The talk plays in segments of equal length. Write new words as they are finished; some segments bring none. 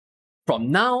From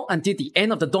now until the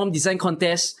end of the dorm design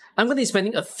contest, I'm going to be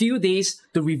spending a few days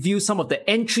to review some of the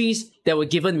entries that were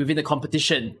given within the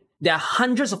competition. There are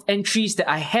hundreds of entries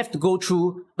that I have to go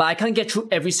through, but I can't get through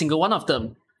every single one of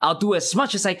them. I'll do as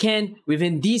much as I can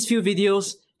within these few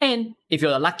videos, and if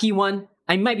you're a lucky one,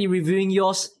 I might be reviewing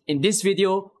yours in this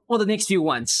video or the next few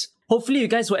ones. Hopefully you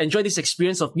guys will enjoy this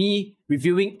experience of me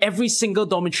reviewing every single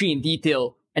dormitory in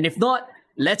detail. And if not,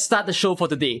 let's start the show for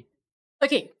today.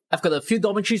 Okay, I've got a few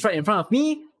dormitories right in front of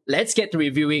me. Let's get to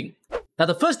reviewing. Now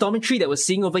the first dormitory that we're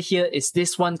seeing over here is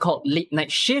this one called Late Night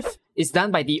Shift. It's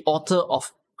done by the author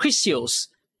of Chrysios.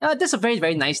 That's a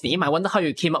very nice name. I wonder how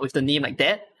you came up with the name like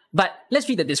that. But let's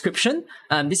read the description.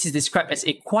 This is described as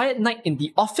a quiet night in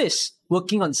the office,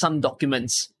 working on some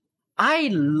documents. I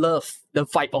love the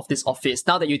vibe of this office.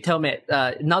 Now that you tell me,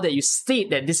 now that you state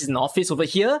that this is an office over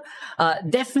here,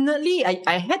 definitely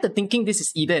I had the thinking this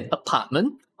is either an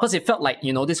apartment, because it felt like,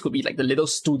 you know, this could be like the little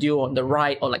studio on the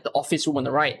right, or like the office room on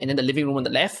the right, and then the living room on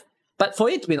the left. But for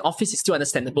it to be an office is still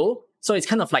understandable. So it's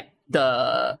kind of like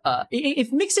the,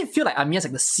 it makes it feel like Amiya's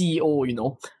like the CEO, you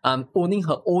know, owning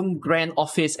her own grand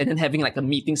office and then having like a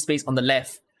meeting space on the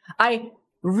left. I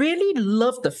really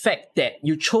love the fact that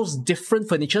you chose different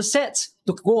furniture sets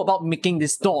to go about making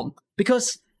this dorm,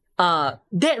 because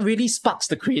that really sparks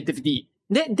the creativity.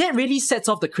 That really sets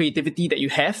off the creativity that you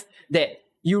have, that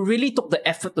you really took the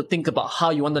effort to think about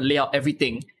how you want to lay out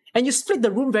everything. And you split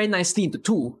the room very nicely into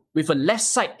two, with a left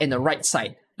side and a right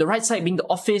side. The right side being the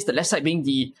office, the left side being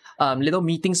the little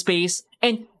meeting space.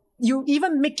 And you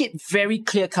even make it very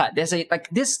clear-cut. There's like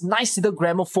this nice little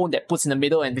gramophone that puts in the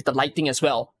middle, and with the lighting as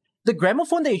well. The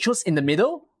gramophone that you chose in the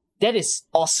middle, that is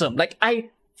awesome. Like, I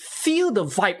feel the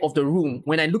vibe of the room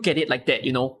when I look at it like that,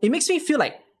 you know. It makes me feel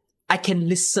like I can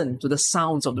listen to the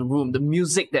sounds of the room, the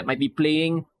music that might be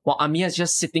playing while Amiya's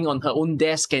just sitting on her own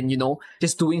desk and, you know,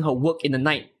 just doing her work in the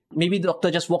night. Maybe the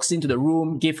doctor just walks into the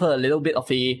room, give her a little bit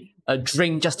of a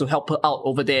drink just to help her out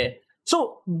over there.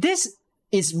 So this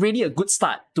is really a good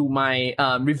start to my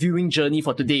reviewing journey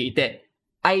for today, that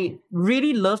I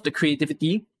really love the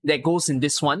creativity that goes in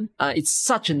this one. It's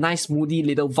such a nice, moody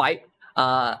little vibe.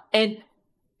 And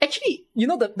actually, you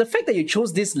know, the fact that you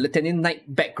chose this Lieutenant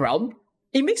Knight background,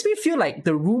 it makes me feel like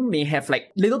the room may have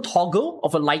like little toggle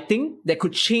of a lighting that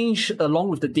could change along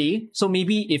with the day. So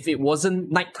maybe if it wasn't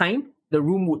nighttime, the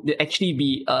room would actually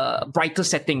be a brighter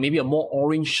setting, maybe a more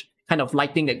orange kind of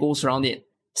lighting that goes around it.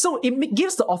 So it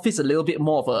gives the office a little bit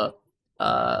more of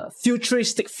a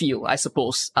futuristic feel, I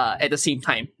suppose, at the same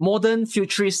time. Modern,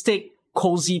 futuristic,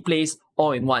 cozy place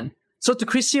all in one. So to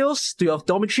Chrysios, to your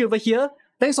dormitory over here,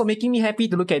 thanks for making me happy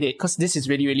to look at it, because this is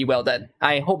really well done.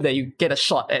 I hope that you get a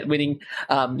shot at winning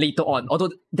later on.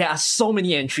 Although there are so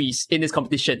many entries in this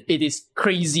competition, it is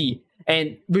crazy.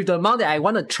 And with the amount that I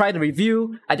want to try to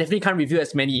review, I definitely can't review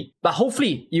as many. But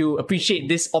hopefully you appreciate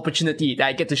this opportunity that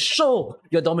I get to show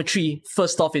your dormitory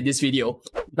first off in this video.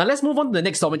 Now let's move on to the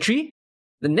next dormitory.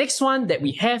 The next one that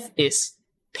we have is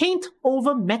Paint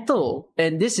Over Metal.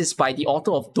 And this is by the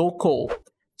author of DoKou.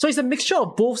 So it's a mixture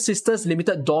of both sisters'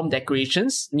 limited dorm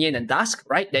decorations, neon and dusk,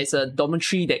 right? There's a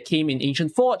dormitory that came in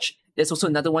Ancient Forge. There's also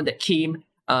another one that came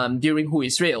during Who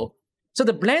is Real. So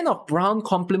the blend of brown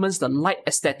complements the light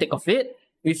aesthetic of it,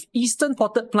 with eastern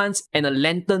potted plants and a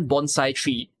lantern bonsai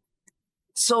tree.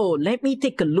 So let me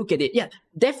take a look at it. Yeah,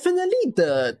 definitely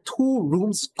the two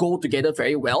rooms go together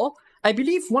very well. I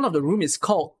believe one of the rooms is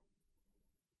called,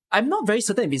 I'm not very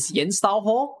certain if it's Yen Style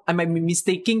Hall. I might be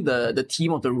mistaking the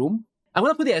theme of the room. I'm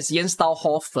going to put it as Yen Style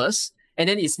Hall first, and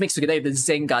then it's mixed together with the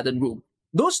Zen Garden room.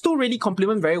 Those two really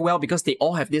complement very well because they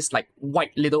all have this like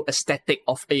white little aesthetic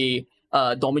of a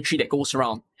dormitory that goes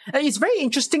around. And it's very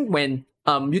interesting when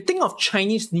you think of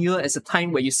Chinese New Year as a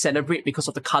time where you celebrate because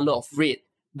of the color of red.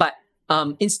 But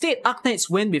instead, Arknights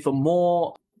went with a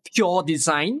more pure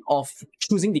design of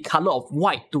choosing the color of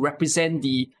white to represent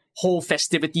the whole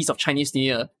festivities of Chinese New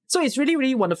Year. So it's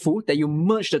really wonderful that you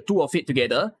merge the two of it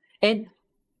together. And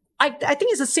I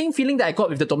think it's the same feeling that I got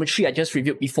with the dormitory I just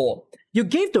reviewed before. You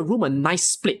gave the room a nice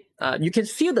split. You can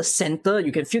feel the center,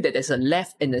 you can feel that there's a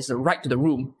left and there's a right to the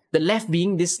room. The left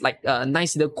being this like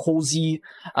nice little cozy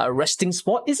resting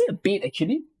spot. Is it a bed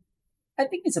actually? I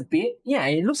think it's a bed. Yeah,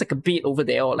 it looks like a bed over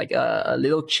there, or like a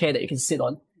little chair that you can sit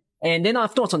on. And then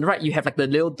afterwards on the right, you have like the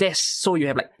little desk. So you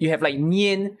have like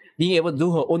Nian being able to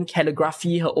do her own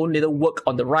calligraphy, her own little work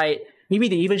on the right. Maybe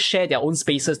they even share their own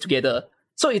spaces together.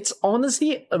 So it's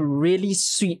honestly a really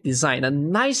sweet design, a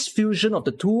nice fusion of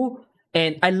the two.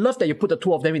 And I love that you put the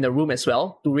two of them in the room as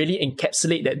well to really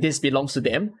encapsulate that this belongs to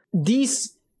them.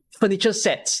 These furniture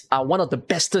sets are one of the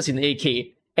bestest in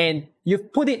AK. And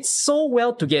you've put it so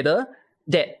well together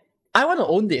that I want to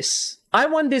own this. I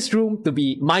want this room to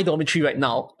be my dormitory right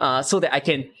now, so that I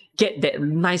can get that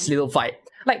nice little vibe.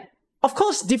 Like, of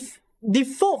course,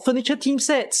 default furniture theme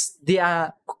sets, they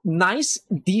are nice,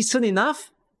 decent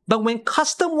enough, but when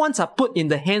custom ones are put in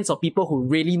the hands of people who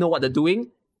really know what they're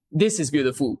doing, this is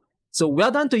beautiful. So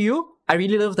well done to you. I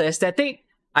really love the aesthetic.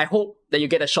 I hope that you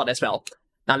get a shot as well.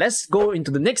 Now let's go into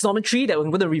the next dormitory that we're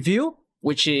going to review,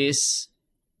 which is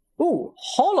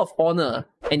Hall of Honor,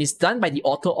 and it's done by the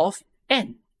author of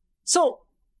N. So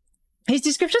his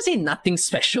description says nothing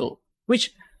special,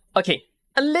 which, okay,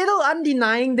 a little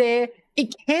undenying there.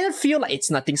 It can feel like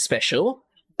it's nothing special,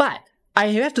 but I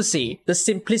have to say, the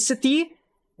simplicity,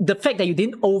 the fact that you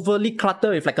didn't overly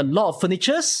clutter with like a lot of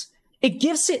furnitures, it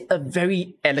gives it a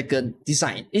very elegant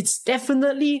design. It's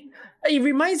definitely, it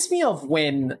reminds me of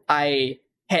when I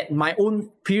had my own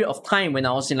period of time when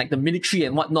I was in like the military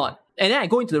and whatnot. And then I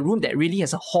go into the room that really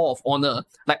has a Hall of Honor,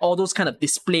 like all those kind of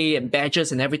display and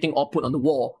badges and everything all put on the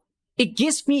wall. It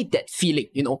gives me that feeling,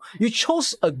 you know. You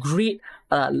chose a great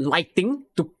lighting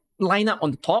to line up on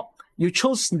the top. You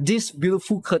chose these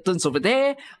beautiful curtains over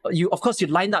there. Of course, you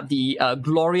lined up the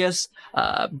glorious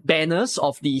banners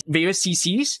of the various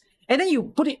CCs. And then you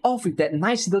put it off with that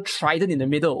nice little trident in the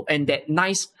middle and that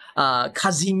nice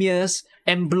Casimir's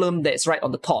emblem that's right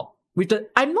on the top.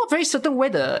 I'm not very certain where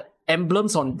the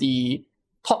emblems on the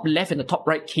top left and the top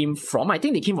right came from. I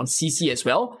think they came from CC as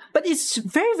well. But it's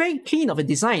very, very clean of a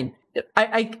design.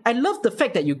 I love the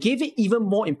fact that you gave it even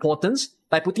more importance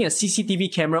by putting a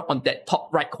CCTV camera on that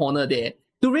top right corner there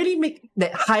to really make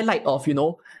that highlight of, you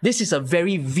know, this is a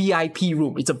very VIP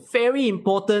room. It's a very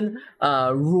important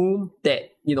room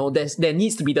that, you know, there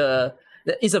needs to be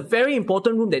it's a very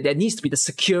important room that there needs to be the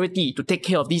security to take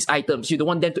care of these items. You don't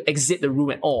want them to exit the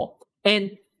room at all.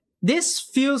 And this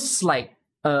feels like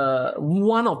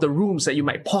one of the rooms that you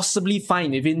might possibly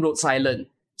find within Rhodes Island.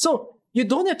 So you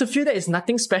don't have to feel that it's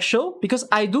nothing special, because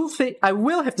I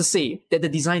will have to say that the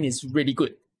design is really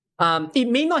good. It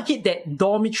may not hit that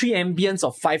dormitory ambience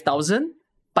of 5,000,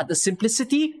 but the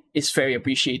simplicity is very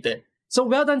appreciated. So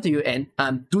well done to you, and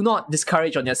do not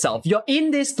discourage on yourself. You're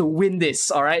in this to win this,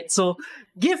 alright? So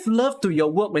give love to your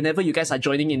work whenever you guys are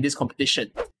joining in this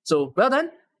competition. So well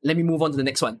done. Let me move on to the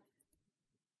next one.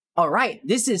 Alright,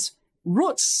 this is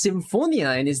Rhodes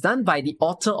Symphonia and is done by the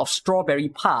author of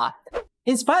StrawberryPa.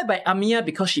 Inspired by Amiya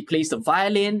because she plays the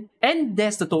violin, and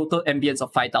there's the total ambience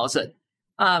of 5,000.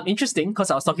 Interesting, because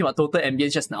I was talking about total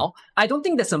ambience just now. I don't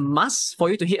think there's a must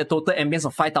for you to hit a total ambience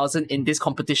of 5,000 in this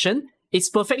competition. It's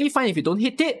perfectly fine if you don't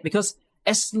hit it, because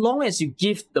as long as you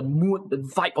give the mood, the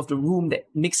vibe of the room that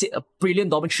makes it a brilliant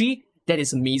dormitory, that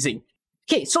is amazing.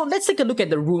 Okay, so let's take a look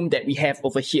at the room that we have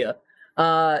over here.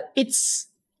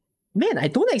 Man, I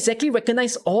don't exactly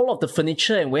recognize all of the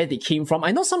furniture and where they came from.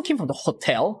 I know some came from the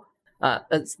hotel.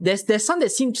 There's some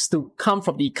that seems to come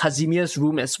from the Casimir's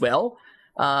room as well.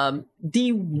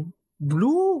 The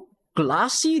blue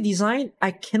glassy design,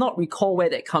 I cannot recall where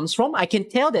that comes from. I can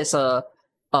tell there's a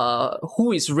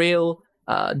Who is Real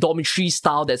dormitory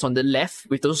style that's on the left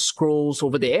with those scrolls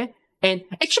over there. And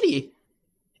actually,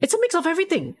 it's a mix of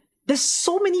everything. There's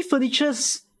so many furniture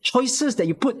choices that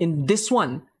you put in this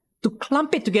one to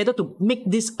clump it together to make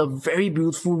this a very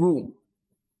beautiful room.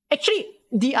 Actually,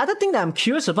 the other thing that I'm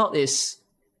curious about is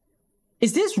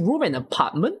this room an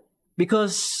apartment?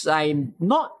 Because I'm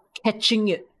not catching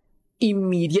it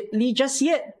immediately just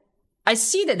yet. I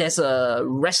see that there's a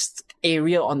rest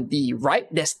area on the right.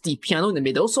 There's the piano in the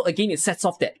middle. So again, it sets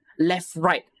off that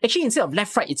left-right. Actually, instead of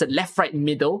left-right, it's a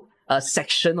left-right-middle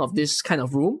section of this kind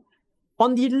of room.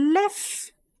 On the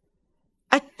left,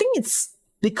 I think it's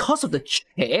because of the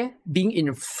chair being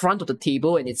in front of the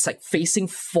table and it's like facing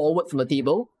forward from the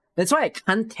table. That's why I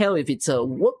can't tell if it's a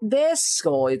work desk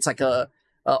or it's like a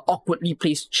awkwardly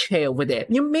placed chair over there.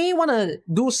 You may want to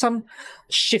do some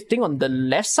shifting on the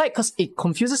left side because it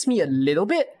confuses me a little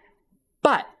bit.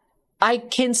 But I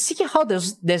can see how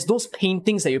there's those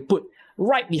paintings that you put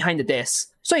right behind the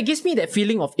desk. So it gives me that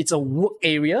feeling of it's a work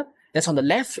area. That's on the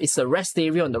left, it's a rest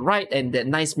area on the right, and that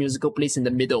nice musical place in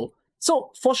the middle.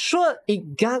 So for sure,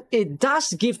 it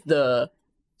does give the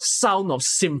sound of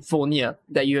Symphonia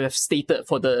that you have stated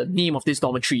for the name of this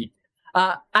dormitory.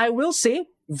 I will say,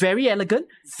 very elegant,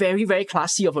 very, very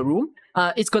classy of a room.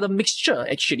 It's got a mixture,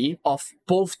 actually, of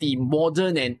both the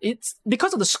modern and it's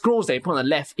because of the scrolls that you put on the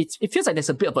left, it feels like there's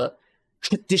a bit of a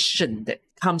tradition that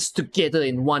comes together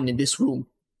in one in this room.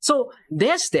 So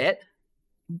there's that,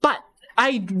 but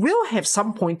I will have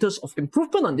some pointers of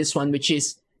improvement on this one, which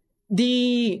is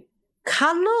the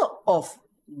color of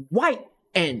white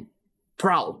and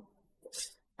brown.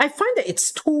 I find that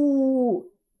it's too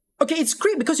Okay, it's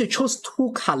great because you chose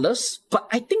two colors, but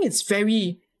I think it's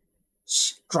very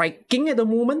striking at the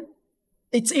moment.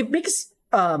 It makes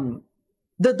the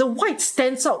white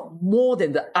stands out more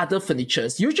than the other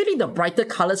furnitures. Usually the brighter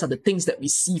colors are the things that we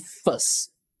see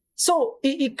first. So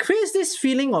it creates this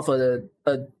feeling of a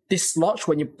dislodge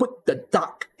when you put the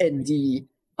dark and the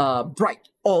bright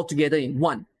all together in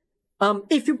one.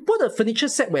 If you put a furniture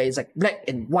set where it's like black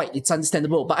and white, it's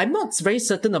understandable, but I'm not very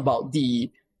certain about the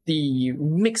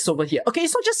mix over here. Okay,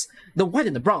 it's not just the white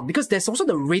and the brown, because there's also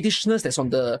the redishness that's on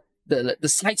the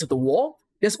sides of the wall.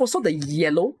 There's also the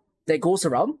yellow that goes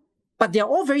around, but they're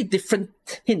all very different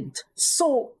tint.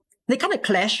 So they kind of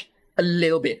clash a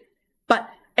little bit. But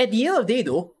at the end of the day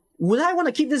though, would I want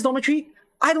to keep this dormitory?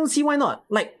 I don't see why not.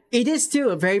 Like, it is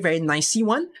still a very, very nicey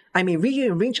one. I may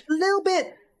rearrange a little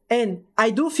bit. And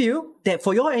I do feel that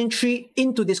for your entry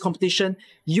into this competition,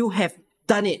 you have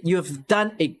done it. You have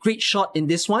done a great shot in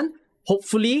this one.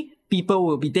 Hopefully, people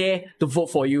will be there to vote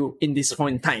for you in this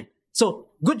point in time. So,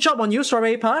 good job on you,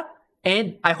 StrawberryPa.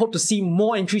 And I hope to see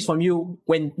more entries from you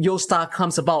when your star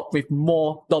comes about with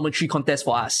more dormitory contests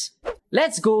for us.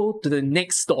 Let's go to the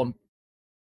next dorm.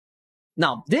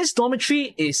 Now, this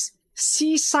dormitory is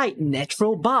Seaside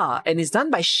Natural Bar and is done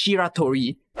by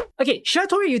Shiratori. Okay,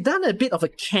 Shiratori, you've done a bit of a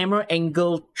camera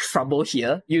angle trouble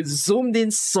here. You zoomed in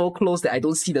so close that I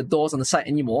don't see the doors on the side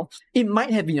anymore. It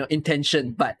might have been your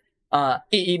intention, but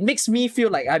it makes me feel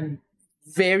like I'm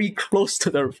very close to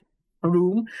the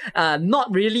room.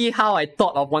 Not really how I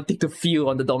thought of wanting to feel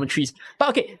on the dormitories. But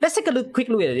okay, let's take a quick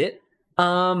look at it.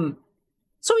 So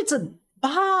it's a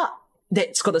bar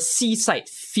that's got a seaside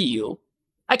feel.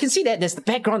 I can see that there's the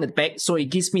background at the back, so it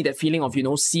gives me that feeling of, you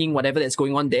know, seeing whatever that's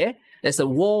going on there. There's a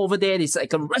wall over there, it's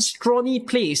like a restaurant-y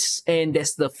place, and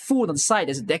there's the food on the side,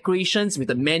 there's the decorations with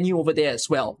the menu over there as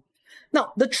well.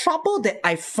 Now, the trouble that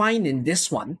I find in this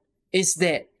one is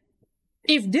that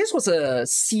if this was a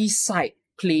seaside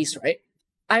place, right,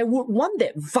 I would want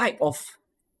that vibe of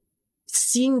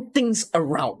seeing things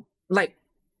around. Like,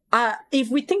 if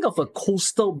we think of a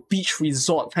coastal beach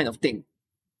resort kind of thing,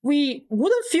 we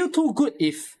wouldn't feel too good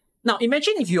if... Now,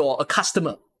 imagine if you're a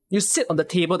customer. You sit on the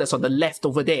table that's on the left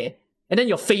over there, and then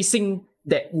you're facing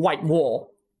that white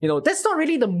wall. You know, that's not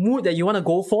really the mood that you want to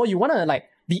go for. You want to, like,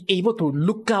 be able to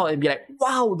look out and be like,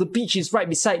 wow, the beach is right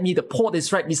beside me, the port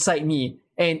is right beside me.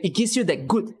 And it gives you that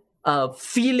good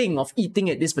feeling of eating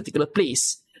at this particular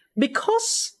place.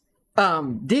 Because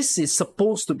this is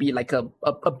supposed to be like a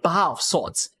bar of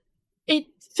sorts,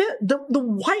 the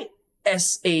white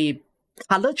as a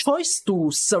color choice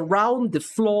to surround the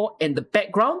floor and the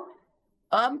background,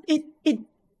 I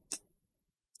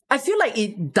feel like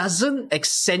it doesn't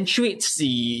accentuate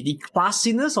the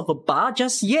classiness of a bar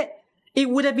just yet. It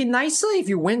would have been nicer if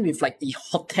you went with like the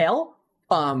hotel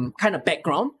kind of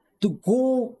background to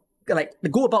go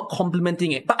about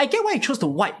complementing it. But I get why you chose the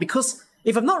white, because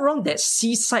if I'm not wrong, that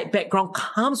seaside background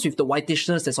comes with the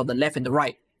whitishness that's on the left and the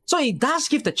right. So it does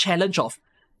give the challenge of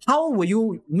how will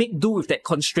you make do with that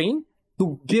constraint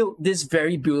to build this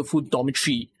very beautiful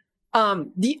dormitory.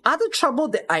 The other trouble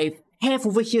that I have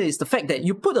over here is the fact that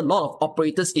you put a lot of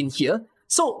operators in here.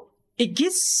 So it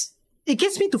gets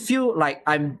me to feel like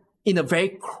I'm in a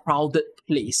very crowded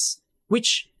place,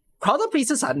 which crowded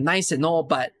places are nice and all,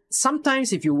 but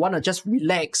sometimes if you want to just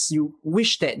relax, you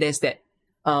wish that there's that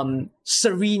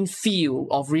serene feel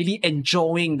of really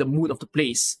enjoying the mood of the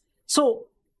place. So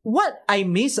what I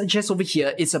may suggest over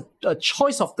here is a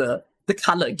choice of the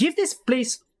color. Give this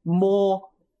place more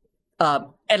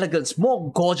elegance, more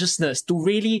gorgeousness to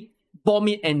really bomb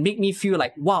it and make me feel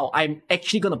like, wow, I'm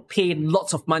actually going to pay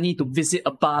lots of money to visit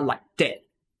a bar like that.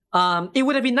 It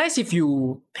would have been nice if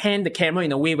you pan the camera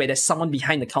in a way where there's someone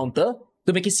behind the counter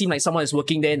to make it seem like someone is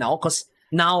working there now, because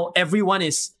now everyone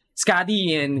is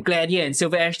Skadi and Gladiator and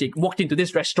Silver Ash. They walked into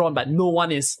this restaurant, but no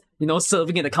one is, you know,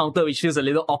 serving at the counter, which feels a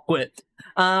little awkward.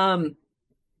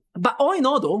 But all in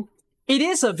all though, it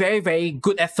is a very, very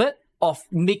good effort of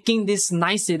making this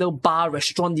nice little bar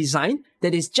restaurant design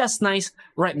that is just nice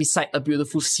right beside a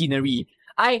beautiful scenery.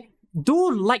 I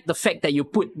do like the fact that you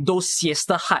put those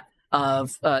Siesta Hut,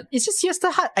 is it Siesta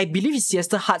Hut? I believe it's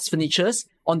Siesta Hut's furnitures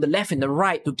on the left and the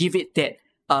right to give it that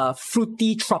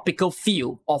fruity tropical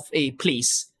feel of a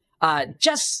place.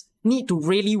 Just need to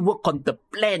really work on the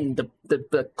blend,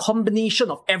 the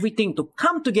combination of everything to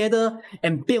come together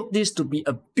and build this to be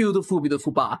a beautiful,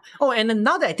 beautiful bar. Oh, and then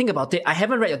now that I think about it, I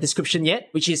haven't read your description yet,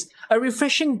 which is a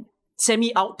refreshing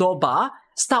semi-outdoor bar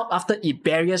styled after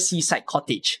Iberia Seaside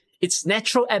Cottage. Its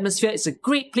natural atmosphere is a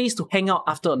great place to hang out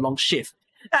after a long shift.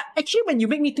 Actually, when you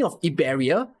make me think of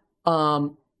Iberia,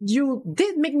 you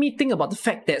did make me think about the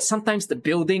fact that sometimes the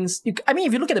buildings, I mean,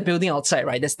 if you look at the building outside,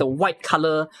 right, there's the white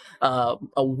color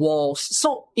walls.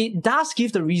 So it does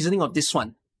give the reasoning of this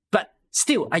one. But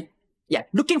still,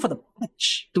 looking for the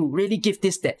punch to really give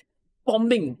this that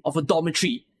bombing of a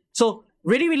dormitory. So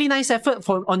really, really nice effort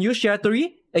on you,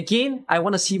 Shiratori. Again, I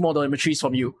want to see more dormitories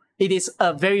from you. It is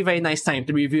a very, very nice time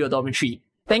to review a dormitory.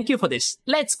 Thank you for this.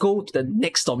 Let's go to the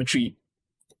next dormitory.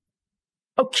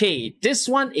 Okay, this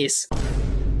one is...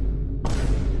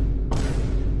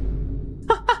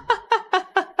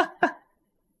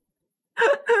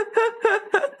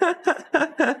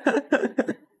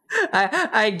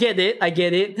 I get it.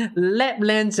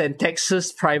 Laplands and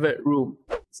Texas private room.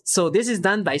 So this is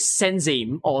done by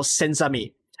Senzame or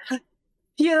Senzame.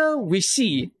 Here we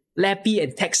see Lappy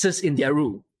and Texas in their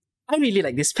room. I really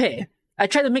like this pair. I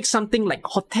try to make something like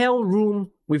hotel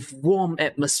room with warm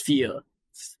atmosphere.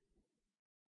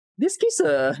 This gives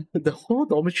the whole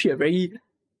dormitory a very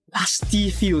lusty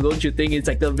feel, don't you think? It's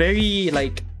like the very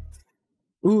like,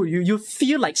 ooh, you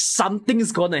feel like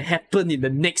something's gonna happen in the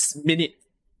next minute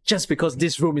just because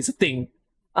this room is a thing.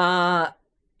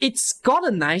 It's got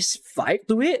a nice vibe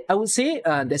to it, I would say.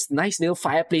 There's a nice little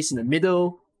fireplace in the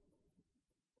middle.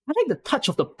 I like the touch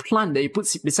of the plant that you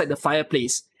put beside the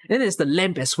fireplace. And then there's the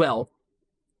lamp as well.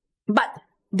 But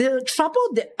the trouble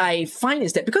that I find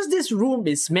is that because this room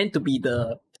is meant to be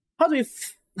the... How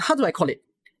do I call it?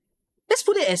 Let's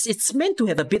put it as it's meant to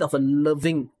have a bit of a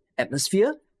loving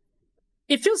atmosphere.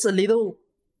 It feels a little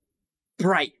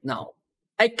bright now.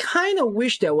 I kind of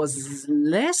wish there was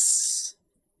less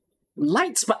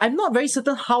lights, but I'm not very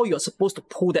certain how you're supposed to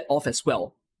pull that off as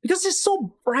well. Because it's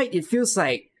so bright, it feels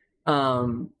like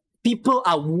people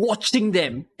are watching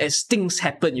them as things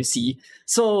happen, you see.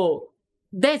 So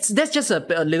that's just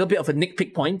a little bit of a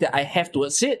nitpick point that I have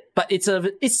towards it. But it's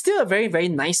still a very, very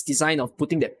nice design of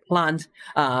putting that plant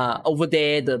over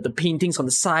there, the paintings on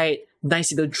the side,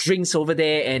 nice little drinks over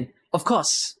there, and of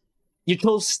course, you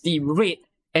chose the red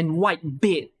and white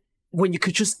bed when you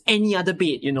could choose any other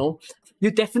bed, you know.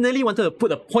 You definitely wanted to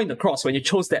put a point across when you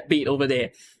chose that bed over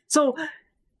there. So,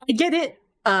 I get it.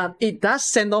 It does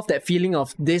send off that feeling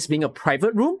of this being a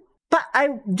private room. But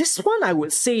this one, I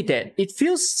would say that it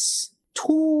feels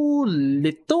too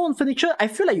little on furniture. I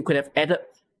feel like you could have added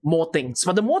more things.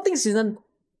 But the more things isn't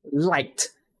light.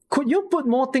 Could you put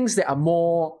more things that are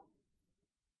more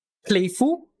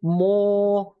playful?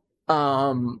 More...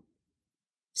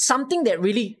 something that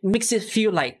really makes it feel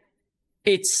like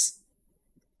it's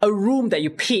a room that you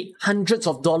paid hundreds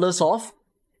of dollars off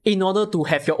in order to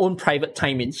have your own private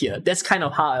time in here. That's kind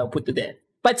of how I'll put to that.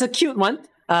 But it's a cute one.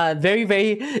 Very,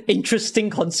 very interesting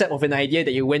concept of an idea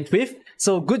that you went with.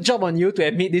 So good job on you to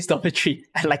have made this dormitory.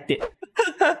 I liked it.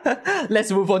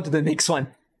 Let's move on to the next one.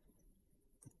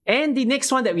 And the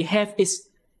next one that we have is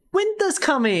Winter's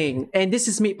Coming. And this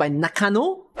is made by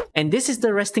Nakano. And this is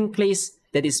the resting place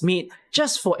that is made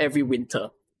just for every winter.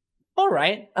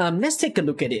 Alright, let's take a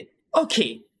look at it.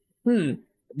 Okay,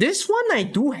 this one I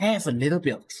do have a little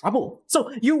bit of trouble. So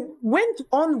you went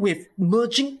on with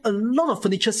merging a lot of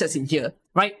furniture sets in here,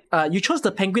 right? You chose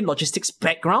the Penguin Logistics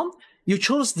background. You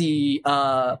chose the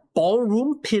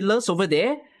ballroom pillars over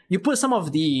there. You put some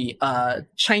of the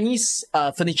Chinese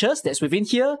furnitures that's within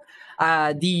here.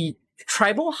 The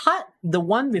tribal hut, the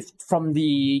one from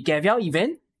the Gavial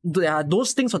event,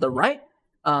 those things on the right.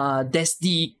 There's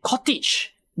the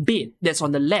cottage bed that's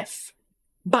on the left.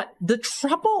 But the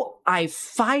trouble I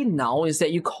find now is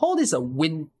that you call this a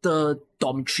winter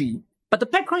dormitory. But the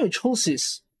background you chose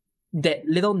is that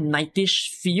little nightish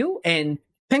feel, and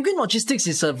Penguin Logistics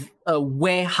is a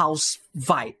warehouse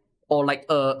vibe, or like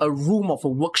a room of a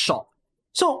workshop.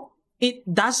 So it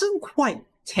doesn't quite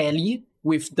tally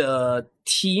with the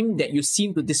theme that you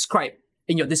seem to describe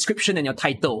in your description and your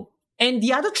title. And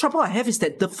the other trouble I have is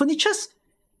that the furnitures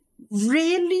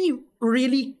really,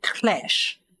 really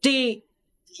clash.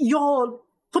 You're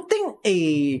putting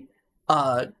a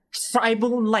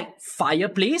tribal-like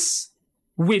fireplace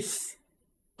with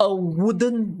a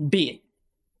wooden bed.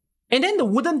 And then the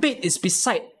wooden bed is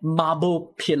beside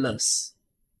marble pillars,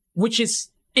 which is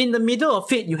in the middle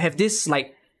of it, you have this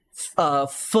like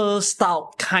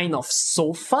fur-style kind of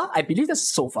sofa. I believe that's a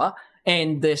sofa.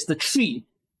 And there's the tree.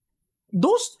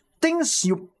 Those things,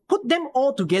 you put them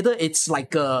all together, it's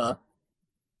like it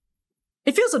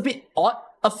feels a bit odd.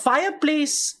 A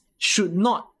fireplace should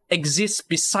not exist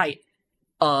beside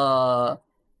a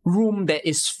room that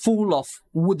is full of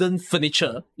wooden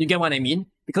furniture. You get what I mean?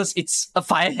 Because it's a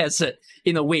fire hazard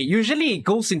in a way. Usually it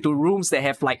goes into rooms that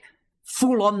have like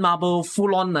full-on marble,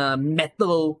 full-on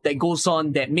metal that goes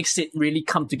on that makes it really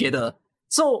come together.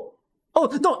 So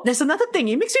Oh, no, there's another thing.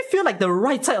 It makes me feel like the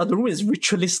right side of the room is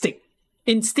ritualistic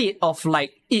instead of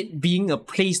like it being a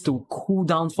place to cool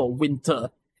down for winter.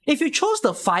 If you chose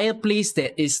the fireplace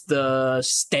that is the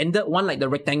standard one, like the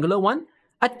rectangular one,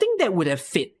 I think that would have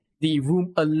fit the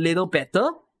room a little better.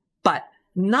 But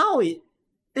now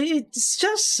it's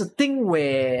just a thing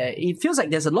where it feels like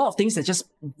there's a lot of things that just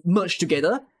merge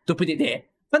together to put it there.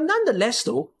 But nonetheless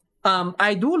though,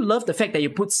 I do love the fact that you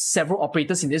put several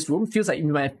operators in this room. It feels like you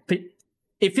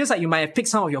might have picked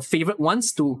some of your favorite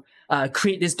ones to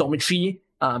create this dormitory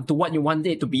to what you want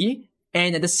it to be.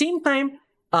 And at the same time,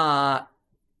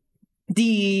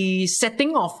 the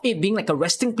setting of it being like a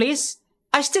resting place,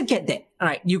 I still get that.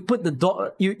 Alright, you put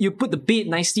the you put the bed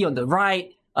nicely on the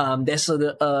right. There's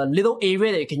a little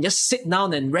area that you can just sit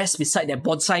down and rest beside that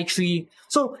bonsai tree.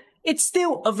 So it's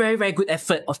still a very, very good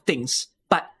effort of things.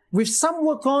 But with some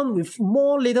work on, with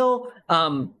more little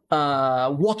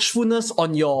watchfulness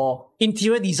on your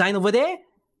interior design over there,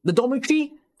 the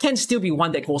dormitory can still be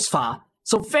one that goes far.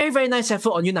 So very, very nice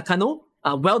effort on you, Nakano.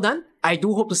 Well done. I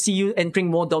do hope to see you entering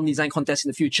more dorm design contests in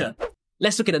the future.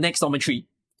 Let's look at the next dormitory.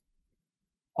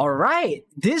 Alright,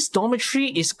 this dormitory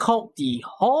is called the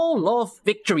Hall of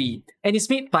Victory and it's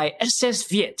made by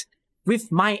SSViet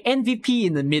with my MVP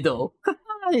in the middle.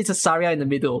 It's a Saria in the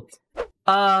middle.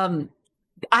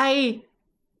 I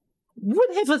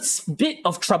would have a bit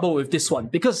of trouble with this one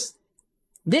because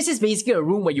this is basically a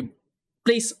room where you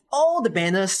place all the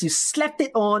banners, you slapped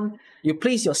it on, you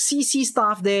place your CC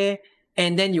stuff there,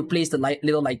 and then you place the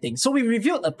little lighting. So we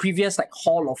reviewed a previous like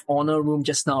Hall of Honor room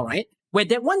just now, right? Where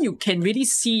that one you can really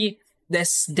see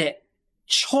there's that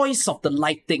choice of the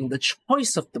lighting, the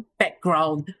choice of the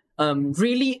background,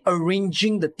 really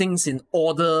arranging the things in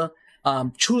order,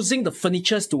 choosing the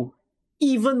furnitures to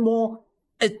even more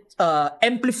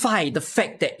amplify the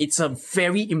fact that it's a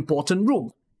very important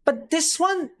room. But this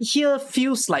one here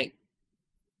feels like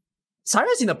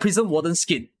Sarah's in a prison warden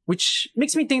skin, which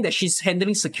makes me think that she's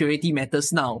handling security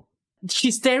matters now.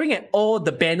 She's staring at all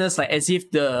the banners like as if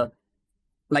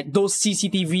like those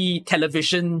CCTV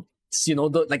television, you know,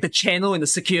 like the channel in the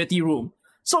security room.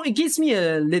 So it gives me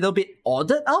a little bit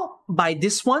ordered out by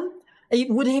this one. It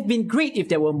would have been great if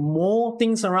there were more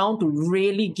things around to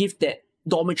really give that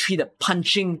dormitory the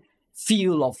punching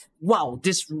feel of, wow,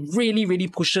 this really, really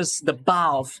pushes the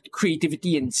bar of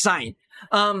creativity and design.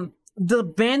 The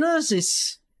banners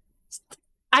is...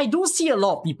 I do see a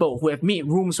lot of people who have made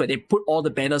rooms where they put all the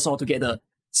banners all together.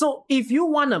 So if you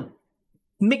want to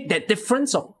make that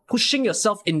difference of pushing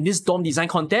yourself in this dorm design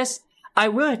contest, I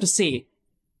will have to say,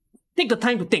 take the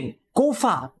time to think. Go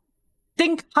far.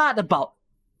 Think hard about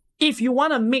if you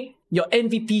want to make your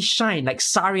MVP shine like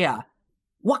Saria,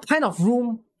 what kind of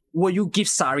room will you give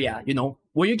Saria, you know?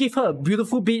 Will you give her a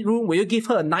beautiful bedroom? Will you give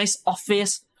her a nice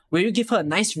office? Will you give her a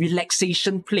nice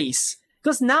relaxation place?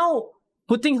 Because now,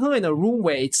 putting her in a room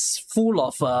where it's full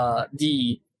of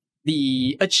the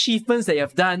achievements that you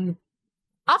have done,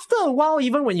 after a while,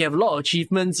 even when you have a lot of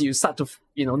achievements, you start to,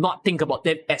 you know, not think about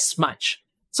them as much.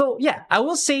 So yeah, I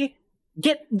will say,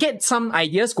 get some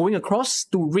ideas going across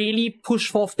to really push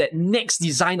forth that next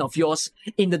design of yours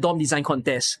in the dorm design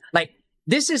contest. Like,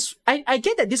 this is, I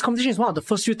get that this competition is one of the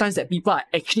first few times that people are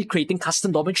actually creating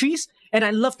custom dormitories, and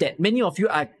I love that many of you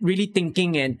are really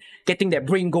thinking and getting their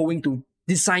brain going to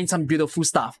design some beautiful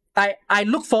stuff. I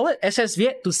look forward,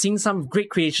 SSViet, to seeing some great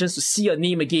creations, to see your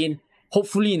name again,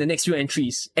 hopefully in the next few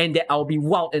entries, and that I'll be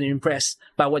wowed and impressed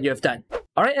by what you have done.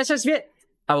 Alright, SSViet,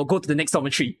 I will go to the next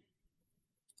dormitory.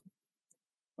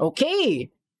 Okay,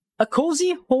 a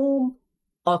cozy home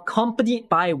accompanied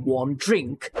by warm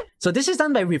drink. So this is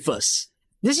done by reverse.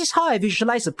 This is how I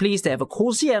visualize a place that have a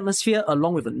cozy atmosphere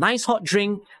along with a nice hot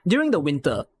drink during the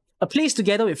winter. A place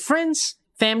together with friends,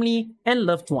 family, and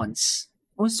loved ones.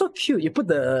 Oh, it's so cute. You put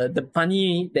the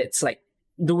bunny that's like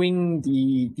doing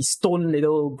the stone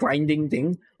little grinding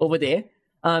thing over there.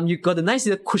 You got a nice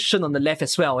little cushion on the left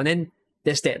as well, and then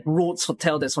there's that Rhodes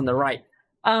Hotel that's on the right.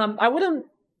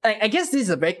 I guess this is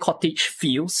a very cottage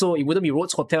feel, so it wouldn't be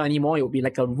Rhodes Hotel anymore. It would be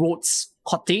like a Rhodes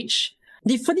cottage.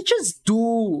 The furnitures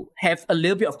do have a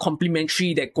little bit of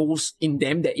complementary that goes in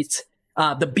them. That it's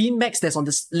the beanbags that's on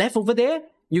the left over there.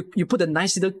 You put a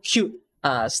nice little cute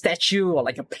statue or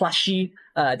like a plushie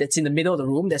that's in the middle of the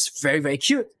room. That's very, very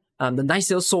cute. The nice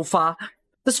little sofa.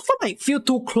 The sofa might feel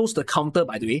too close to the counter,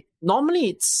 by the way.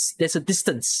 Normally, there's a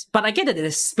distance, but I get that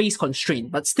there's space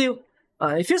constraint. But still,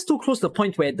 it feels too close to the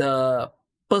point where the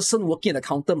person working at the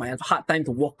counter might have a hard time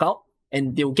to walk out,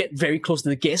 and they'll get very close to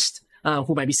the guest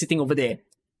who might be sitting over there.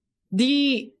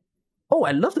 I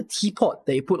love the teapot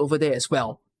that you put over there as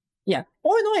well. Yeah,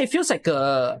 all in all, it feels like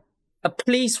a a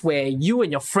place where you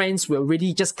and your friends will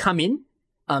really just come in,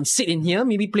 sit in here,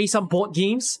 maybe play some board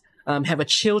games, have a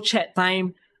chill chat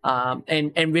time,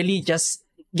 and really just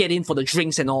get in for the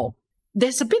drinks and all.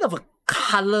 There's a bit of a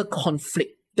color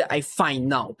conflict that I find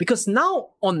now, because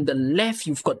now on the left,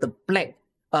 you've got the black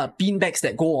beanbags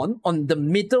that go on. On the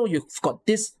middle, you've got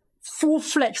this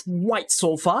full-fledged white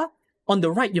sofa. On the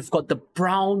right, you've got the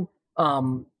brown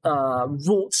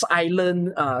Rhodes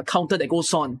Island counter that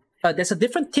goes on. There's a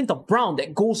different tint of brown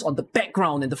that goes on the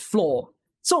background and the floor.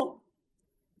 So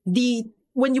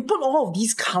when you put all of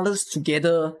these colors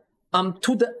together,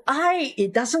 to the eye,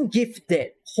 it doesn't give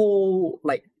that whole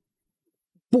like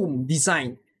boom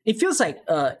design. It feels like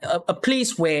a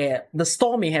place where the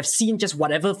store may have seen just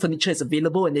whatever furniture is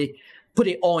available and they put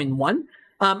it all in one.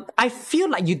 I feel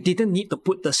like you didn't need to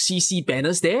put the CC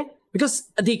banners there because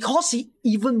they cause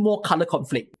even more color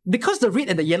conflict. Because the red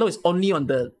and the yellow is only on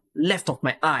the left of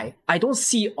my eye, I don't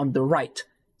see it on the right.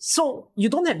 So you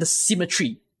don't have the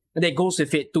symmetry that goes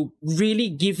with it to really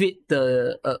give it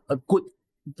a good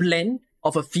blend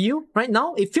of a feel. Right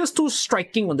now, it feels too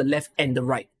striking on the left and the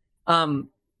right.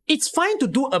 It's fine to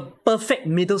do a perfect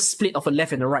middle split of a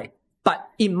left and a right, but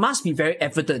it must be very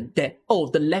evident that, oh,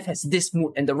 the left has this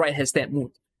mood and the right has that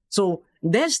mood. So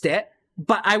there's that.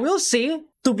 But I will say,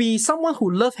 to be someone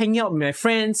who loves hanging out with my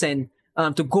friends and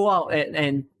to go out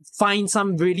and find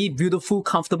some really beautiful,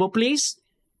 comfortable place,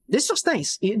 this looks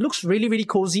nice. It looks really, really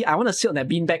cozy. I want to sit on that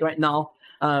beanbag right now.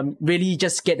 Really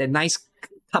just get a nice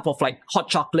cup of like hot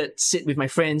chocolate, sit with my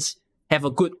friends, have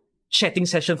a good chatting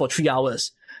session for 3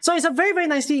 hours. So it's a very, very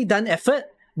nicely done effort,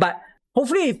 but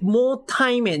hopefully if more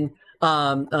time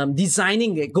and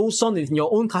designing that goes on with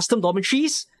your own custom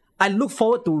dormitories, I look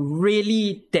forward to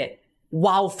really that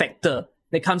wow factor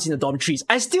that comes in the dormitories.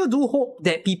 I still do hope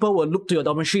that people will look to your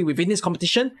dormitory within this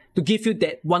competition to give you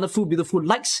that wonderful, beautiful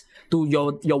likes to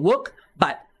your work.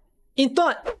 But in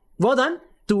thought, well done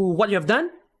to what you have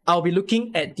done. I'll be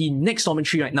looking at the next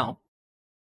dormitory right now.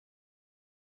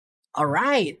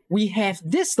 Alright, we have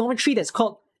this dormitory that's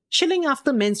called Chilling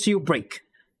After Mansfield Break.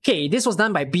 Okay, this was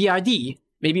done by BRD.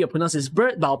 Maybe you'll pronounce it as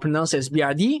Bird, but I'll pronounce it as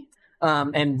BRD.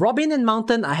 And Robin and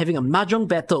Mountain are having a mahjong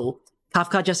battle.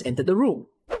 Kafka just entered the room.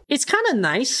 It's kind of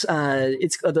nice.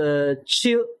 It's got the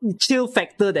chill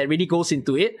factor that really goes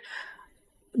into it.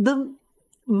 The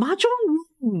mahjong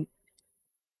room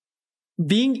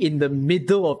being in the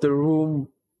middle of the room,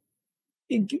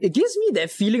 it gives me that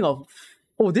feeling of,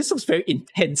 oh, this looks very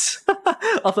intense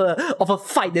of a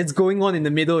fight that's going on in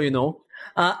the middle, you know.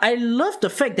 I love the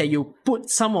fact that you put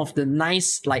some of the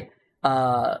nice like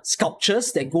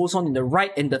sculptures that goes on in the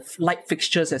right and the light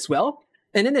fixtures as well.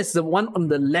 And then there's the one on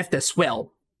the left as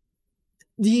well.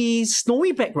 The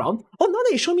snowy background. Oh, now that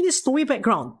you show me this snowy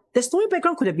background, the snowy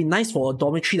background could have been nice for a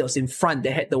dormitory that was in front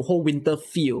that had the whole winter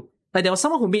feel. Like there was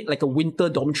someone who made like a winter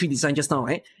dormitory design just now,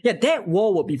 right? Yeah, that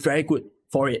wall would be very good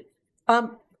for it.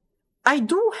 I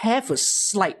do have a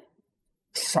slight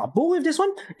trouble with this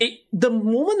one. The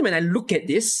moment when I look at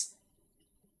this,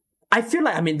 I feel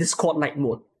like I'm in Discord light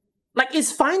mode. Like,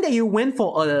 it's fine that you went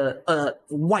for a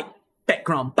white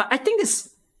background, but I think there's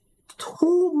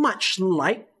too much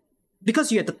light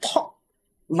because you have the top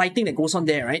lighting that goes on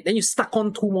there, right? Then you stuck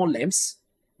on 2 more lamps.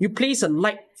 You place a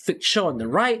light fixture on the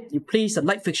right, you place a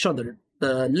light fixture on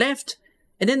the left,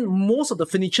 and then most of the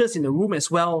furnitures in the room as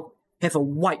well have a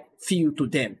white feel to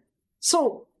them.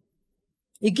 So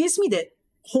it gives me that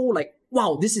whole like,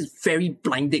 wow, this is very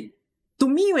blinding. To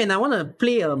me, when I want to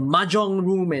play a mahjong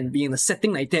room and be in a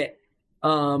setting like that,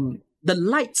 the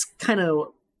lights kind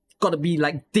of got to be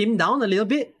like dimmed down a little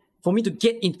bit for me to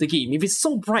get into the game. If it's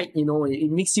so bright, you know, it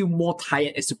makes you more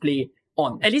tired as you play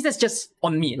on. At least that's just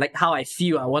on me, like how I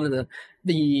feel. I wanted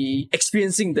the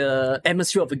experiencing the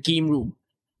atmosphere of a game room.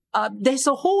 There's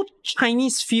a whole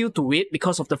Chinese feel to it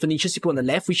because of the furniture you put on the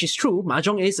left, which is true.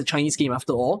 Mahjong is a Chinese game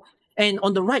after all. And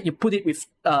on the right, you put it with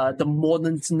the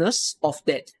modernness of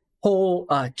that whole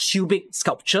cubic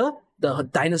sculpture, the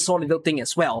dinosaur little thing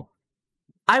as well.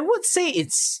 I would say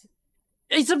it's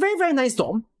a very, very nice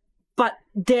dorm, but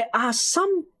there are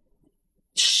some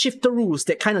shifter rules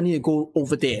that kind of need to go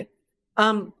over there.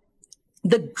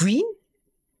 The green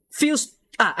feels...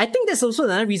 I think that's also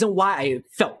another reason why I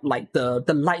felt like the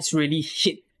lights really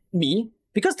hit me,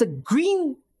 because the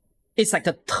green is like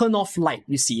a turn-off light,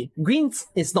 you see. Green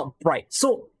is not bright.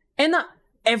 So end up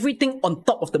everything on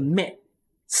top of the mat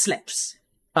slaps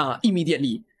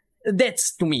immediately.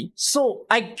 That's to me. So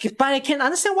but I can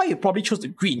understand why you probably chose the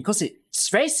green, because it's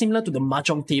very similar to the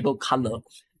mahjong table color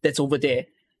that's over there.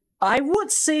 I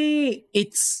would say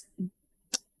it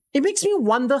makes me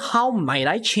wonder how might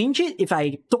I change it if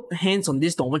I took hands on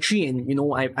this dormitory and, you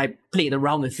know, I played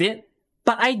around with it.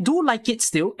 But I do like it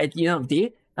still at the end of the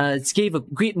day. It gave a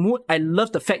great mood. I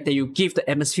love the fact that you gave the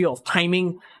atmosphere of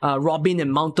timing Robin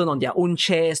and Mountain on their own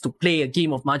chairs to play a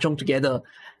game of Mahjong together.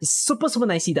 It's super, super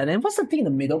nicely done. And what's the thing in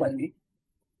the middle, by the way?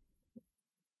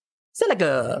 Is there like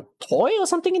a toy or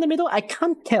something in the middle? I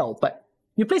can't tell, but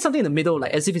you play something in the middle,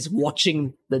 like as if it's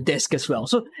watching the desk as well.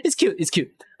 So it's cute, it's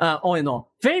cute. All in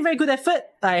all. Very, very good effort.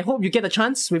 I hope you get a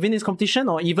chance within this competition,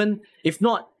 or even if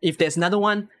not, if there's another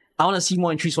one, I want to see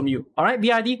more entries from you. Alright,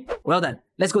 BRD? Well done.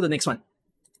 Let's go to the next one.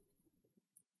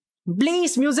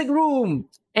 Blaze Music Room!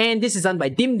 And this is done by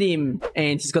DimDim.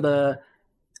 And he's got a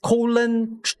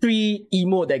 :3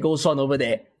 emote that goes on over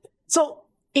there. So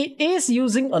it is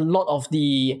using a lot of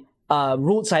the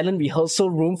Rhodes Island rehearsal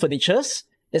room furnitures.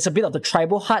 There's a bit of the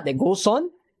tribal hut that goes on,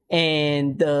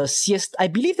 and the siesta, I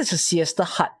believe there's a siesta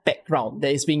hut background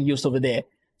that is being used over there.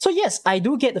 So yes, I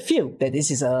do get the feel that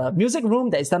this is a music room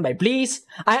that is done by Blaze.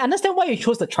 I understand why you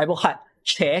chose the tribal hut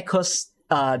chair, because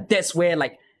that's where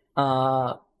like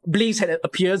Blaze had an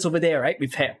appearance over there, right?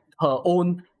 With her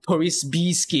own tourist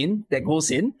bee skin that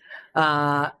goes in.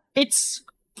 It's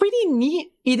pretty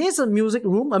neat. It is a music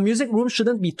room. A music room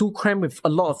shouldn't be too crammed with a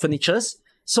lot of furnitures.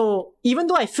 So even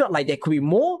though I felt like there could be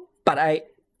more, but I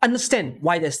understand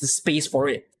why there's the space for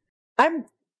it. I'm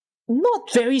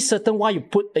not very certain why you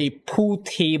put a pool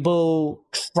table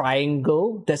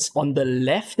triangle that's on the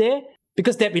left there,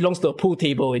 because that belongs to a pool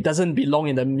table. It doesn't belong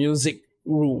in the music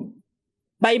room.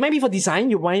 But it might be for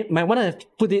design. You might want to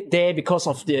put it there because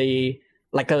of the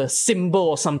like a symbol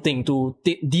or something to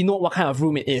denote what kind of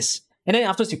room it is. And then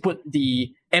afterwards you put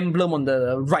the emblem on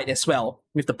the right as well,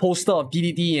 with the poster of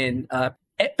DDD and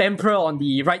Emperor on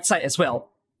the right side as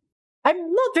well.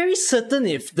 I'm not very certain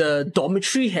if the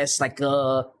dormitory has like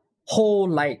a whole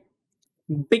like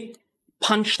big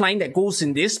punchline that goes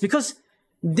in this, because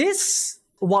this,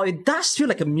 while it does feel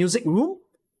like a music room,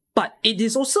 but it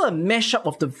is also a mashup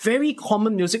of the very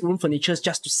common music room furnitures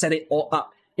just to set it all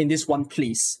up in this one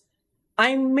place.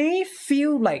 I may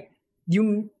feel like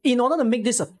in order to make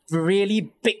this a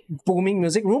really big booming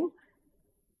music room,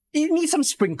 it needs some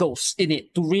sprinkles in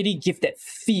it to really give that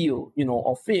feel, you know,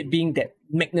 of it being that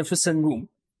magnificent room.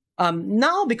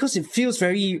 Now, because it feels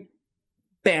very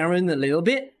barren a little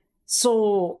bit,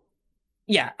 so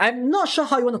yeah, I'm not sure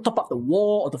how you want to top up the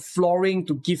wall or the flooring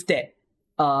to give that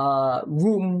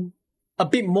room a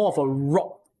bit more of a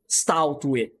rock style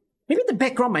to it. Maybe the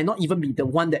background might not even be the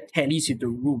one that tallies with the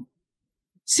room,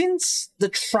 since the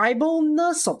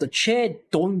tribalness of the chair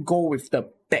don't go with the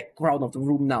background of the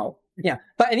room now. Yeah,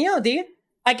 but at the end of the day,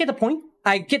 I get the point.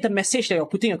 I get the message that you're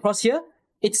putting across here.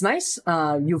 It's nice.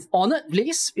 You've honored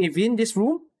Blaze within this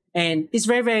room, and it's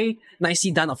very, very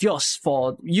nicely done of yours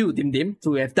for you, DimDim,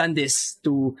 to have done this,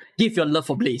 to give your love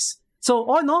for Blaze. So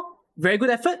all in all, very good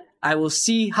effort. I will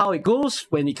see how it goes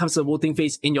when it comes to the voting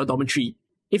phase in your dormitory.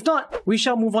 If not, we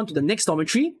shall move on to the next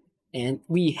dormitory, and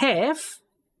we have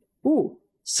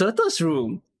Surtur's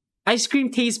room. Ice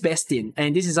cream tastes best in,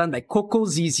 and this is done by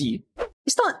KhoKhoZzZ.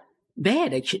 It's not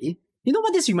bad actually. You know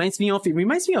what this reminds me of? It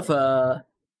reminds me of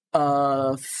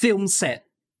a film set,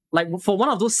 like for one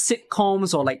of those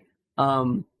sitcoms or like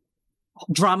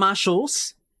drama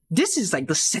shows. This is like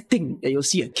the setting that you'll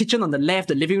see: a kitchen on the left,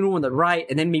 the living room on the right,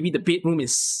 and then maybe the bedroom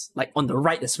is like on the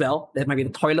right as well. There might be the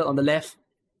toilet on the left.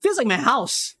 Feels like my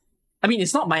house. I mean,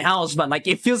 it's not my house, but like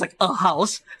it feels like a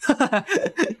house.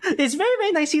 It's very,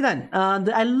 very nicely done.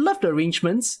 I love the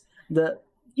arrangements.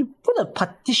 You put a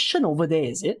partition over there,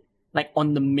 is it? Like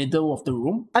on the middle of the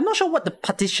room. I'm not sure what the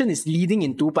partition is leading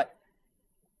into, but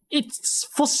it's,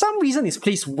 for some reason, it's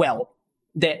placed well,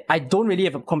 that I don't really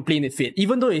have a complaint with it,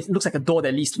 even though it looks like a door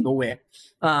that leads to nowhere.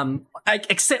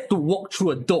 Except to walk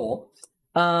through a door.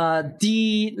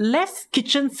 The left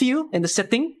kitchen feel and the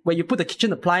setting, where you put the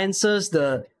kitchen appliances,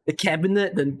 the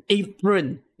cabinet, the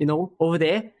apron, you know, over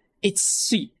there, it's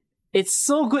sweet. It's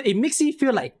so good. It makes me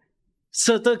feel like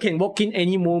Surtur can walk in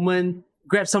any moment,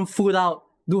 grab some food out,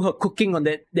 do her cooking on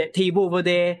that table over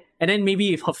there, and then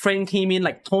maybe if her friend came in,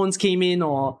 like Tones came in,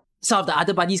 or some of the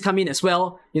other buddies come in as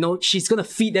well, you know, she's gonna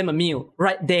feed them a meal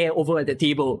right there over at the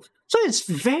table. So it's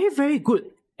very, very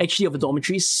good, actually, of a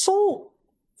dormitory. So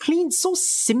clean, so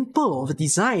simple of a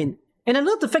design. And I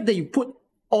love the fact that you put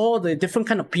all the different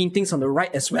kind of paintings on the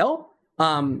right as well.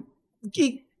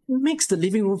 It makes the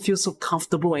living room feel so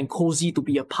comfortable and cozy to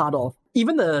be a part of.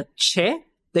 Even the chair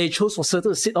that you chose for Surtur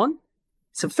to sit on,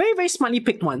 it's a very, very smartly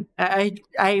picked one.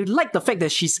 I like the fact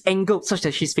that she's angled such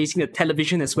that she's facing the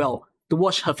television as well to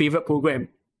watch her favorite program.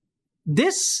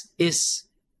 This is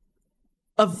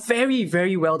a very,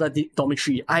 very well done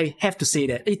dormitory. I have to say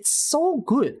that. It's so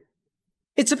good.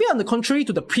 It's a bit on the contrary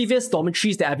to the previous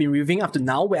dormitories that I've been reviewing up to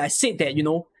now, where I said that, you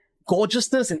know,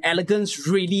 gorgeousness and elegance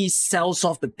really sells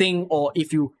off the thing, or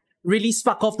if you really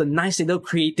spark off the nice little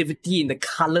creativity in the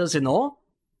colors and all.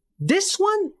 This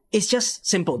one is just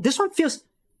simple. This one feels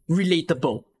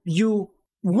relatable. You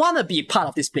want to be part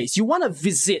of this place. You want to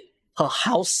visit her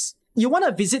house. You want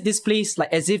to visit this place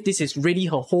like as if this is really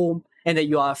her home and that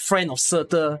you are a friend of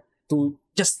Serta to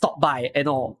just stop by and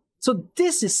all. So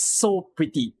this is so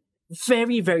pretty.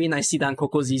 Very, very nicely done,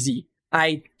 KhoKhoZzZ.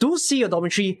 I do see your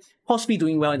dormitory possibly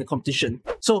doing well in the competition.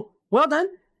 So, well done.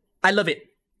 I love it.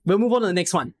 We'll move on to the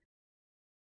next one.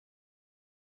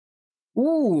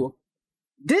 Ooh,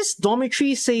 this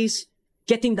dormitory says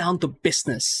getting down to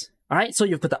business. Alright, so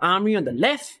you've got the armory on the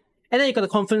left, and then you've got the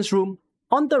conference room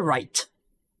on the right.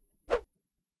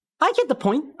 I get the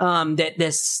point that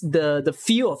there's the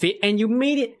feel of it, and you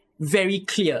made it very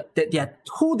clear that there are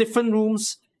two different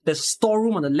rooms. There's a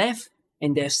storeroom on the left,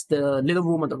 and there's the little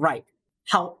room on the right.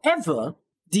 However,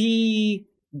 the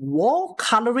wall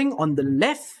coloring on the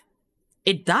left,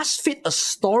 it does fit a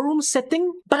storeroom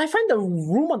setting, but I find the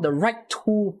room on the right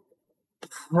too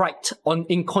bright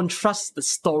in contrast to the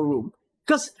storeroom.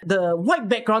 Because the white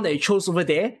background that you chose over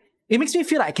there, it makes me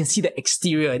feel like I can see the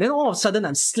exterior, and then all of a sudden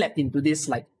I'm slapped into this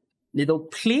like little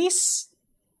place.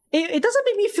 It doesn't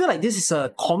make me feel like this is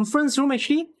a conference room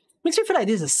actually. It makes me feel like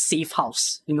this is a safe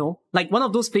house, you know? Like one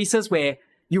of those places where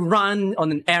you run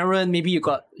on an errand, maybe you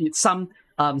got some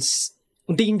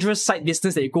dangerous side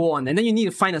business that you go on, and then you need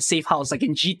to find a safe house, like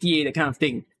in GTA, that kind of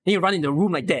thing. Then you run in the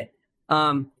room like that.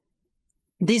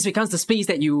 This becomes the space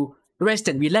that you rest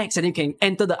and relax, and you can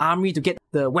enter the armory to get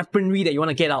the weaponry that you want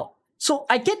to get out. So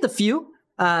I get the feel,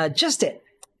 just that,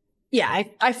 yeah,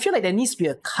 I feel like there needs to be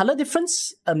a color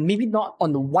difference, maybe not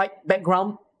on the white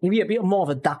background, maybe a bit more of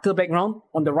a darker background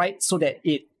on the right so that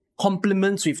it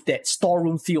complements with that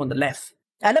storeroom feel on the left.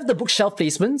 I love the bookshelf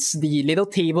placements, the little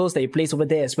tables that you place over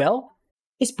there as well.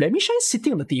 Is Blemishine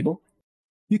sitting on the table?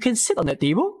 You can sit on that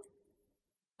table?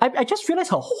 I just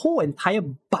realized her whole entire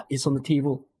butt is on the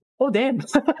table. Oh, damn.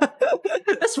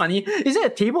 That's funny. Is it a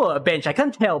table or a bench? I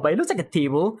can't tell, but it looks like a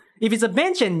table. If it's a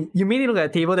bench and you made it look like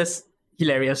a table, that's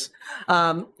hilarious.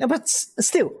 But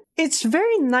still, it's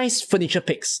very nice furniture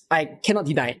picks. I cannot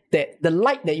deny that the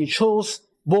light that you chose,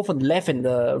 both on the left and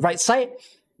the right side,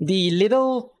 the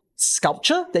little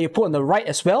sculpture that you put on the right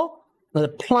as well, the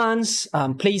plants,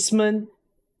 placement,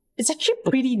 it's actually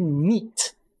pretty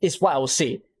neat, is what I would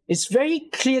say. It's very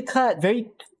clear-cut,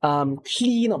 very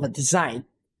clean of a design.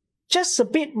 Just a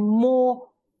bit more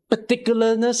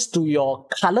particularness to your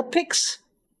color picks,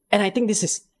 and I think this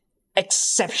is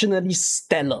exceptionally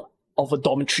stellar of a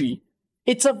dormitory.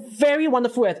 It's a very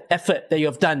wonderful effort that you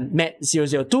have done,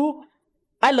 Matt002.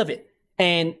 I love it,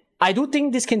 and I do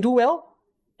think this can do well,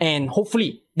 and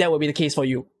hopefully that will be the case for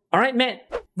you. Alright, Matt,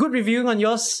 good reviewing on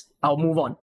yours. I'll move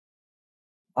on.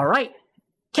 Alright,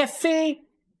 cafe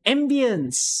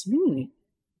ambience.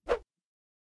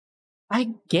 I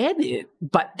get it,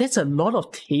 but that's a lot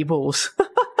of tables.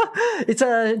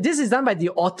 This is done by the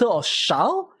author of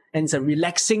Sharl, and it's a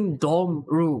relaxing dorm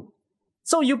room.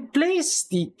 So you place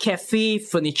the cafe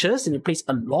furnitures, and you place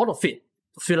a lot of it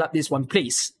to fill up this one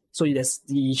place. So there's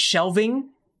the shelving,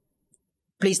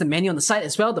 place the menu on the side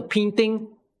as well, the painting.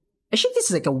 Actually, this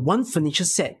is like a one furniture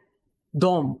set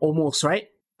dorm almost, right?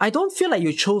 I don't feel like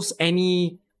you chose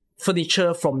any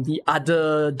furniture from the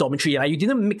other dormitory. Like you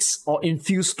didn't mix or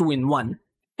infuse two in one.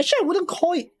 Actually, I wouldn't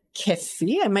call it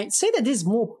cafe. I might say that this is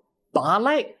more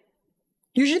bar-like.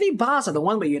 Usually bars are the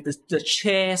one where you have the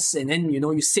chairs, and then, you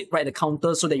know, you sit right at the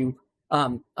counter so that you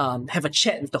have a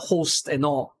chat with the host and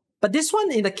all. But this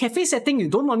one, in the cafe setting, you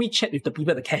don't normally chat with the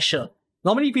people at the cashier.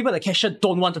 Normally, people at the cashier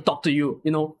don't want to talk to you,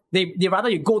 you know. They rather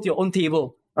you go to your own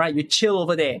table, right? You chill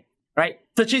over there, right?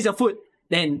 Purchase your food,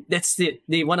 then that's it.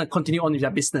 They want to continue on with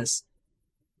their business.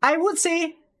 I would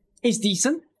say it's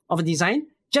decent of a design,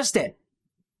 just that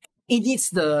it needs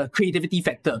the creativity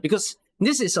factor, because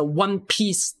this is a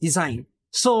one-piece design.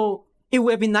 So it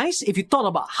would have been nice if you thought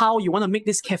about how you want to make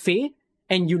this cafe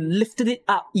and you lifted it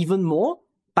up even more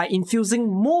by infusing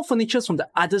more furniture from the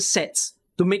other sets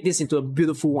to make this into a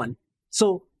beautiful one.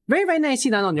 So very, very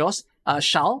nicely done on yours,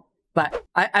 Sharl. But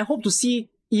I hope to see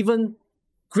even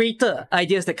greater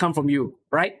ideas that come from you,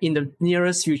 right, in the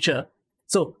nearest future.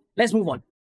 So let's move on.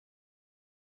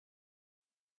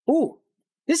 Oh,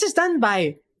 this is done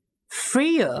by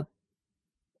Freya.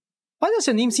 Why does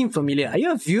your name seem familiar? Are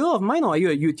you a viewer of mine or are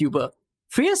you a YouTuber?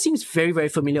 Freya seems very, very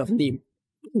familiar of the name.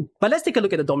 But let's take a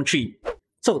look at the dormitory.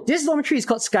 So this dormitory is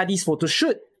called Skadi's photo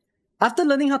shoot. After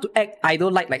learning how to act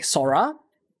idol-like Sora,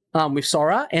 with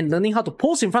Sora, and learning how to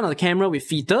pose in front of the camera with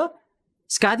Feeder,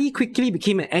 Skadi quickly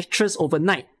became an actress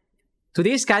overnight.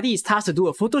 Today, Skadi is tasked to do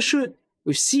a photo shoot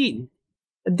we've seen.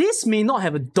 This may not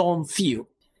have a dorm feel,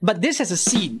 but this has a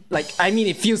scene. Like, I mean,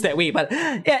 it feels that way, but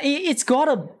yeah, it's got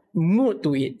a mood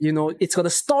to it, you know. It's got a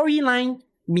storyline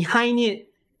behind it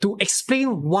to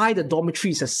explain why the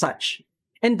dormitory is as such.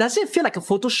 And does it feel like a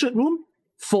photo shoot room?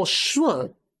 For sure.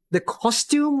 The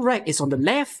costume rack is on the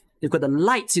left. You've got the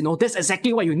lights, you know, that's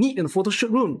exactly what you need in a photo shoot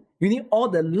room. You need all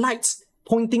the lights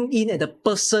pointing in at the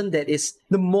person that is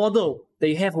the model that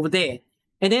you have over there.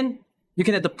 And then you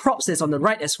can have the props that's on the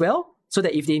right as well, so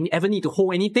that if they ever need to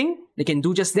hold anything, they can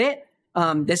do just that.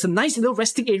 There's a nice little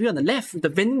resting area on the left with the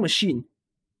vending machine.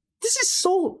 This is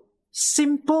so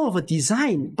simple of a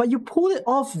design, but you pulled it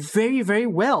off very, very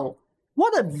well.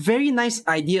 What a very nice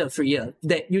idea, Freya,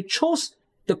 that you chose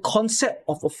the concept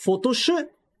of a photo shoot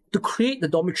to create the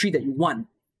dormitory that you want.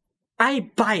 I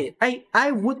buy it.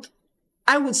 I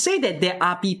would say that there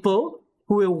are people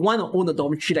who will want to own a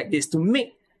dormitory like this to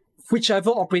make whichever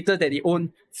operator that they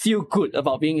own feel good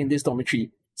about being in this dormitory.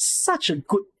 Such a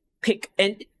good pick.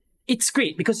 And it's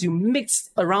great because you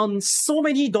mixed around so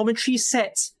many dormitory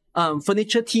sets,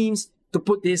 furniture teams to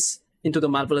put this into the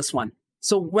marvelous one.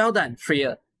 So well done,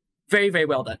 Freya. Very, very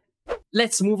well done.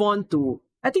 Let's move on to,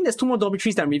 I think there's 2 more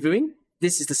dormitories that I'm reviewing.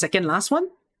 This is the second last one.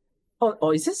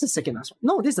 Or is this the second last one?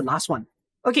 No, this is the last one.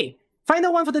 Okay,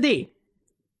 final one for the day.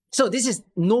 So this is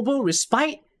Noble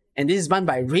Respite, and this is run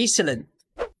by Raysilon.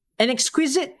 An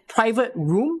exquisite private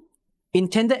room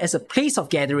intended as a place of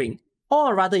gathering,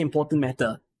 or a rather important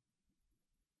matter.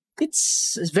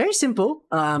 It's very simple.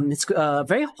 It's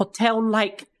very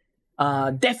hotel-like.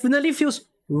 Definitely feels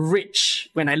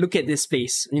rich when I look at this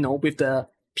place. You know, with the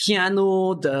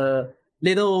piano, the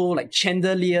little like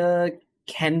chandelier,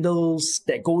 candles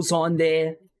that goes on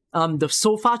there. The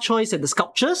sofa choice and the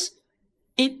sculptures.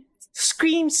 It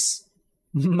screams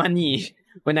money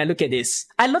when I look at this.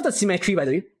 I love the symmetry, by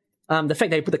the way. The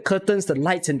fact that you put the curtains, the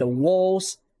lights, and the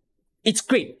walls. It's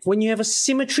great. When you have a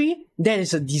symmetry, that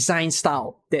is a design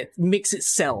style that makes it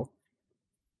sell.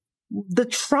 The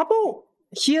trouble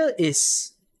here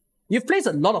is you've placed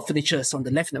a lot of furniture on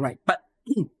the left and the right, but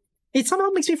it somehow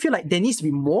makes me feel like there needs to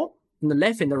be more on the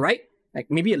left and the right. Like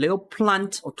maybe a little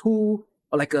plant or 2, or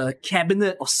like a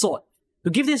cabinet or sort, to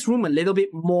give this room a little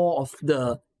bit more of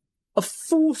a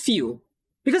full feel.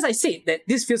 Because I said that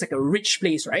this feels like a rich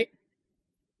place, right?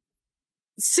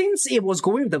 Since it was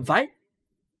going with the vibe,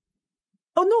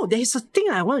 oh no, there is a thing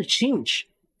I want to change.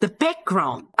 The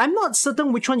background. I'm not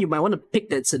certain which one you might want to pick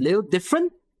that's a little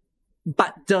different,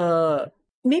 but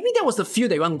maybe that was the feel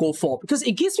that you want to go for, because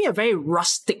it gives me a very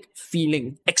rustic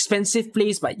feeling. Expensive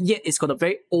place, but yet it's got a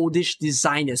very oldish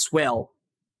design as well.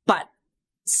 But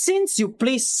since you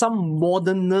place some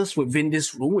modernness within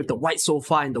this room with the white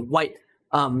sofa and the white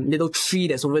little tree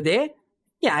that's over there,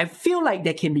 yeah, I feel like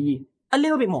there can be a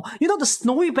little bit more. You know, the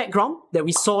snowy background that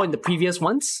we saw in the previous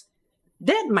ones?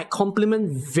 That might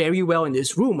complement very well in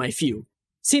this room, I feel.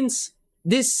 Since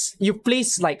this, you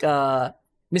place like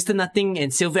Mr. Nothing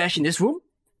and Silver Ash in this room,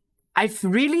 I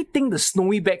really think the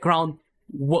snowy background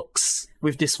works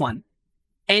with this one.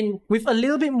 And with a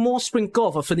little bit more sprinkle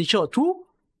of a furniture or 2,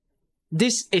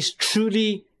 this is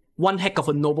truly one heck of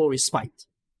a Noble Respite.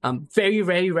 Very,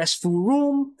 very restful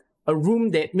room. A room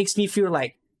that makes me feel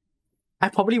like I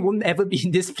probably won't ever be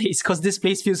in this place because this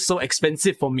place feels so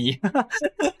expensive for me.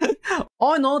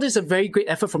 All in all, this is a very great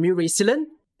effort from you, Raysilon.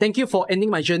 Thank you for ending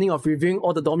my journey of reviewing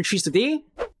all the dormitories today.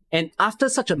 And after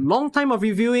such a long time of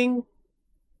reviewing,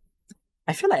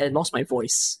 I feel like I lost my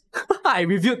voice. I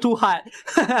reviewed too hard.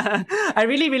 I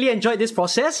really, really enjoyed this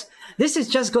process. This is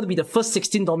just going to be the first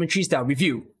 16 dormitories that I'll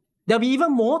review. There'll be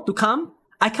even more to come.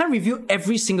 I can't review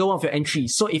every single one of your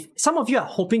entries. So if some of you are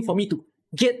hoping for me to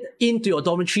get into your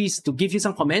dormitories to give you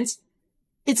some comments,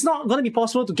 it's not going to be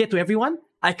possible to get to everyone.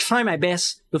 I try my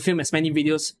best to film as many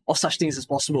videos of such things as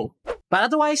possible. But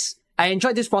otherwise, I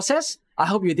enjoyed this process. I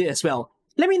hope you did as well.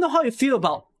 Let me know how you feel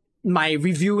about my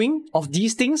reviewing of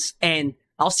these things, and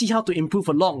I'll see how to improve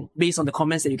along based on the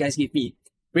comments that you guys give me.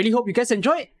 Really hope you guys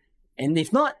enjoyed, and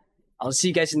if not, I'll see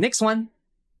you guys in the next one.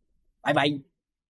 Bye bye.